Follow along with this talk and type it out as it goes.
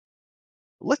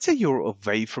let's say you're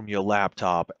away from your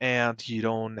laptop and you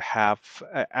don't have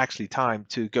actually time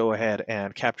to go ahead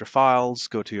and capture files,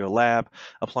 go to your lab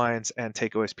appliance and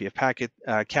take OSPF packet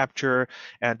capture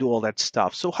and do all that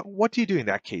stuff. So what do you do in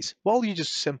that case? Well, you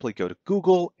just simply go to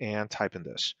Google and type in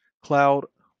this CloudShark,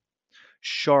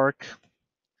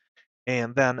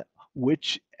 and then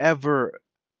whichever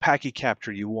packet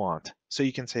capture you want. So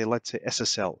you can say, let's say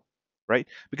SSL, right?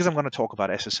 Because I'm going to talk about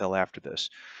SSL after this.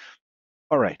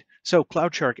 All right, so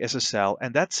CloudShark SSL,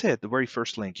 and that's it, the very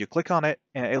first link. You click on it,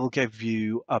 and it'll give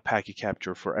you a packet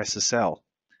capture for SSL.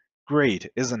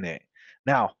 Great, isn't it?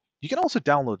 Now, you can also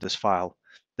download this file.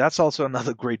 That's also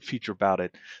another great feature about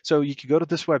it. So you can go to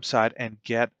this website and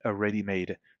get a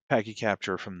ready-made packet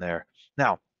capture from there.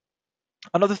 Now,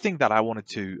 another thing that I wanted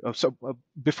to,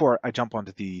 before I jump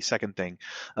onto the second thing,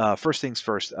 first things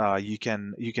first,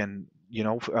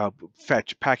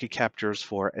 fetch packet captures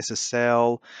for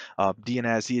SSL,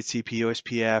 DNS, DHCP,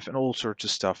 OSPF, and all sorts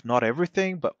of stuff. Not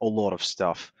everything, but a lot of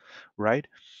stuff, right?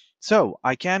 So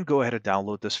I can go ahead and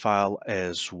download this file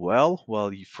as well.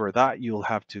 Well, for that, you'll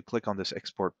have to click on this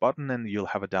export button and you'll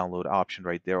have a download option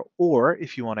right there. Or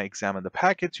if you want to examine the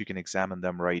packets, you can examine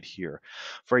them right here.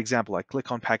 For example, I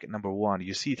click on packet number 1.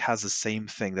 You see it has the same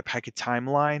thing, the packet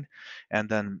timeline, and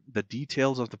then the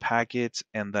details of the packets,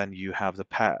 and then you have the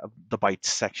bytes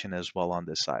section as well on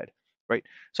this side, right?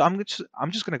 So I'm just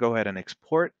going to go ahead and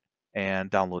export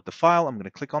and download the file. I'm going to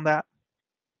click on that.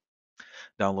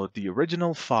 Download the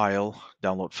original file,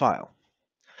 download file.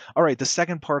 All right, the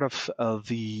second part of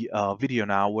the video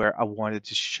now where I wanted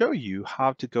to show you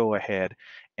how to go ahead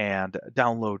and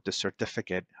download the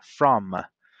certificate from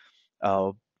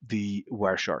the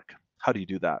Wireshark. How do you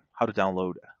do that? How to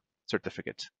download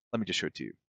certificates? Let me just show it to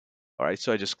you. All right,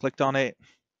 so I just clicked on it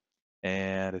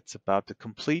and it's about to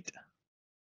complete.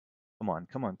 Come on,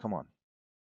 come on, come on.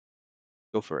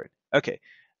 Go for it. Okay.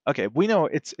 Okay, we know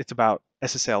it's about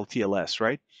SSL TLS,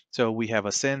 right? So we have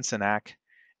a SYN, SYNAC,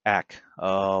 ACK.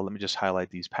 Let me just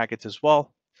highlight these packets as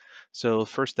well. So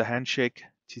first the handshake,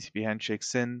 TCP handshake,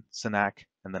 SYN, SYNAC,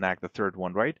 and then ACK, the third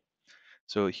one, right?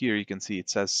 So here you can see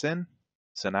it says SYN,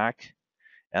 SYNAC,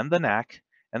 and then ACK,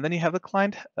 and then you have the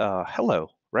client hello,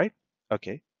 right?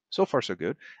 Okay, so far so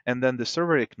good. And then the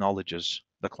server acknowledges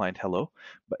the client hello,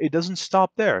 but it doesn't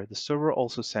stop there. The server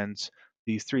also sends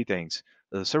these three things: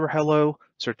 the server hello,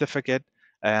 certificate,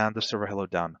 and the server hello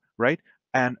done, right?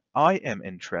 And I am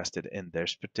interested in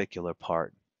this particular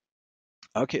part.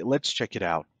 Okay, let's check it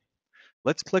out.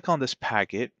 Let's click on this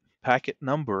packet, packet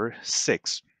number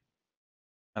 6.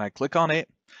 And I click on it.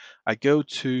 I go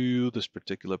to this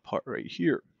particular part right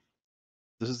here.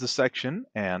 This is the section,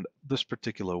 and this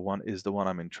particular one is the one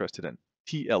I'm interested in,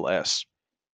 TLS.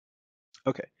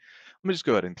 Okay, let me just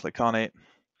go ahead and click on it.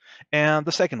 And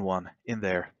the second one in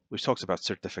there, which talks about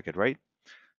certificate, right?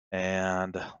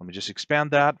 And let me just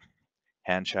expand that.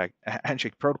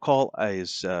 Handshake protocol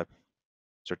is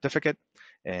certificate,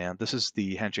 and this is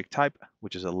the handshake type,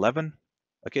 which is 11.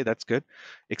 Okay, that's good.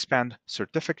 Expand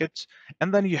certificates,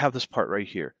 and then you have this part right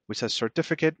here, which says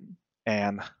certificate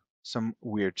and some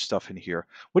weird stuff in here.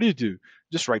 What do?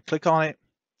 Just right-click on it.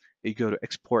 You go to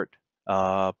export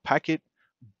packet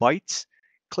bytes,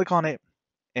 click on it,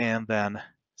 and then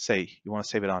say you want to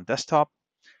save it on desktop,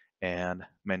 and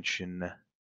mention,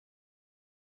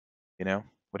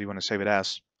 what do you want to save it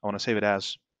as? I want to save it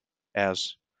as, I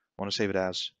want to save it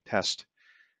as test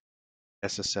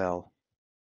SSL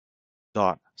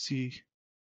dot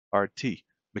CRT,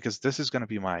 because this is going to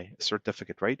be my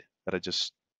certificate, right, that I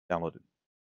just downloaded.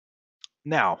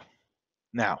 Now,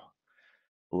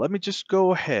 let me just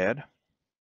go ahead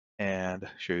and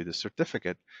show you the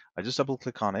certificate. I just double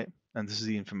click on it, and this is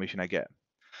the information I get.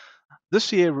 This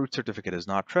CA root certificate is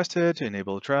not trusted to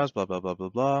enable trust, blah, blah, blah, blah,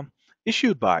 blah.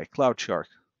 Issued by CloudShark,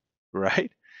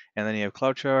 right? And then you have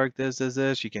CloudShark,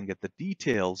 this. You can get the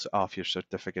details of your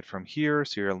certificate from here: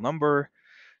 serial number,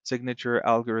 signature,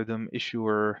 algorithm,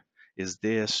 issuer is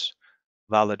this,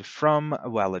 valid from,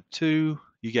 valid to.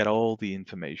 You get all the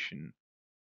information.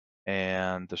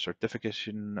 And the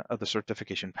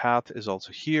certification path is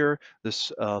also here.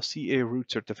 This CA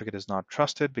root certificate is not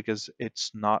trusted because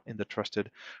it's not in the trusted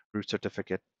root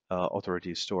certificate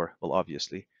authority store. Well,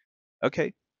 obviously.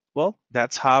 Okay, well,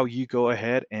 that's how you go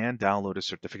ahead and download a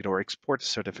certificate or export a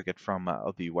certificate from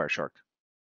the Wireshark.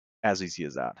 As easy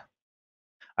as that.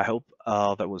 I hope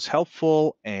that was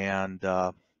helpful, and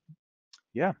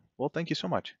yeah, well, thank you so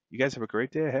much. You guys have a great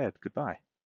day ahead. Goodbye.